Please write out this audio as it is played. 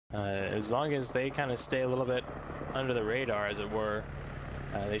As long as they kind of stay a little bit under the radar, as it were,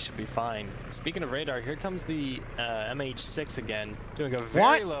 they should be fine. Speaking of radar, here comes the MH6 again, doing a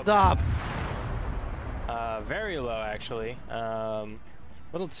very low. What the? Very low, actually. A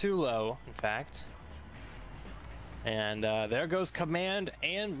little too low, in fact. And there goes Command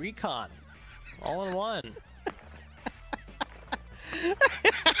and Recon, all in one.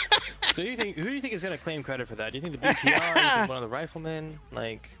 So who do you think is gonna claim credit for that? Do you think the BTR? Do you think one of the riflemen?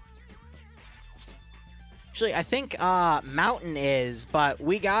 Like, actually, I think Mountain is, but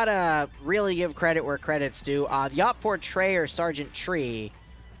we gotta really give credit where credit's due. The op portrayer Sergeant Tree,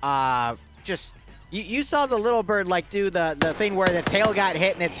 just you saw the little bird like do the thing where the tail got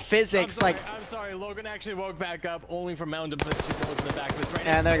hit and its physics I'm sorry, Logan actually woke back up only for Mountain to put 2 bullets in the back of his brain.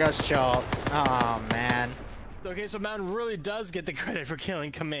 And there goes Cholt. Oh man. Okay, so Mountain really does get the credit for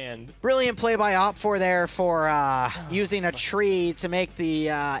killing Command. Brilliant play by Op4 there for using a tree to make the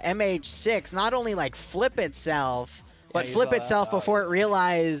MH6 not only like flip itself, but flip itself before it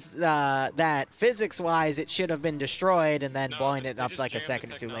realized that physics-wise it should have been destroyed, and then blowing it up like a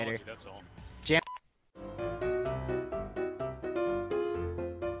second or two later. That's all. Jam